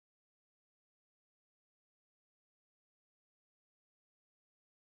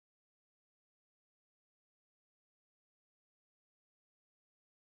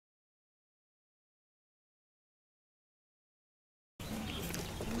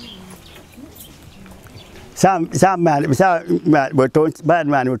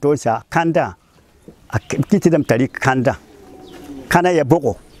beton sa kanda kitidam tari kanda kana ya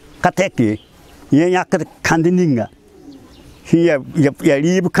boko kateki ya yakar kandininga ya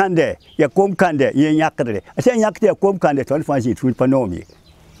rib kande ya kom kande ya yakar ase yakte ya kom kande ton fansi tu panomi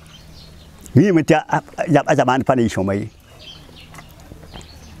ni mata ya azaman pani shomai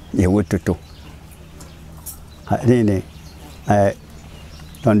ya wotuto ne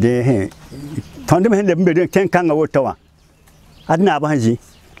tonde he men de mbe ken kanga wotawa adna ba hanji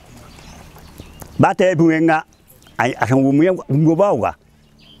ba te buenga ai asan wo mu ba wa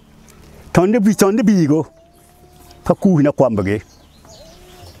tonde bi go pa ku na kwambage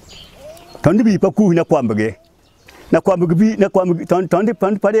tonde bi pa ku na kwambage bi na kwambage tonde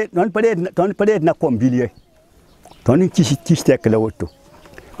pare na kwambilie tonde kisi tekla woto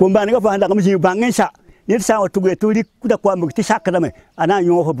ko mbani ga fa handa kam ji bangen sa ni sa woto ge to ri ku da kwambage ti sakala me ana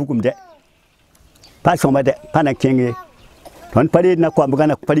yo ho bukum de pa soma de pana kenge ton pare na kwambage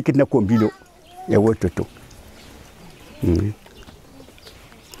na pare kit na kwambilo ya woto to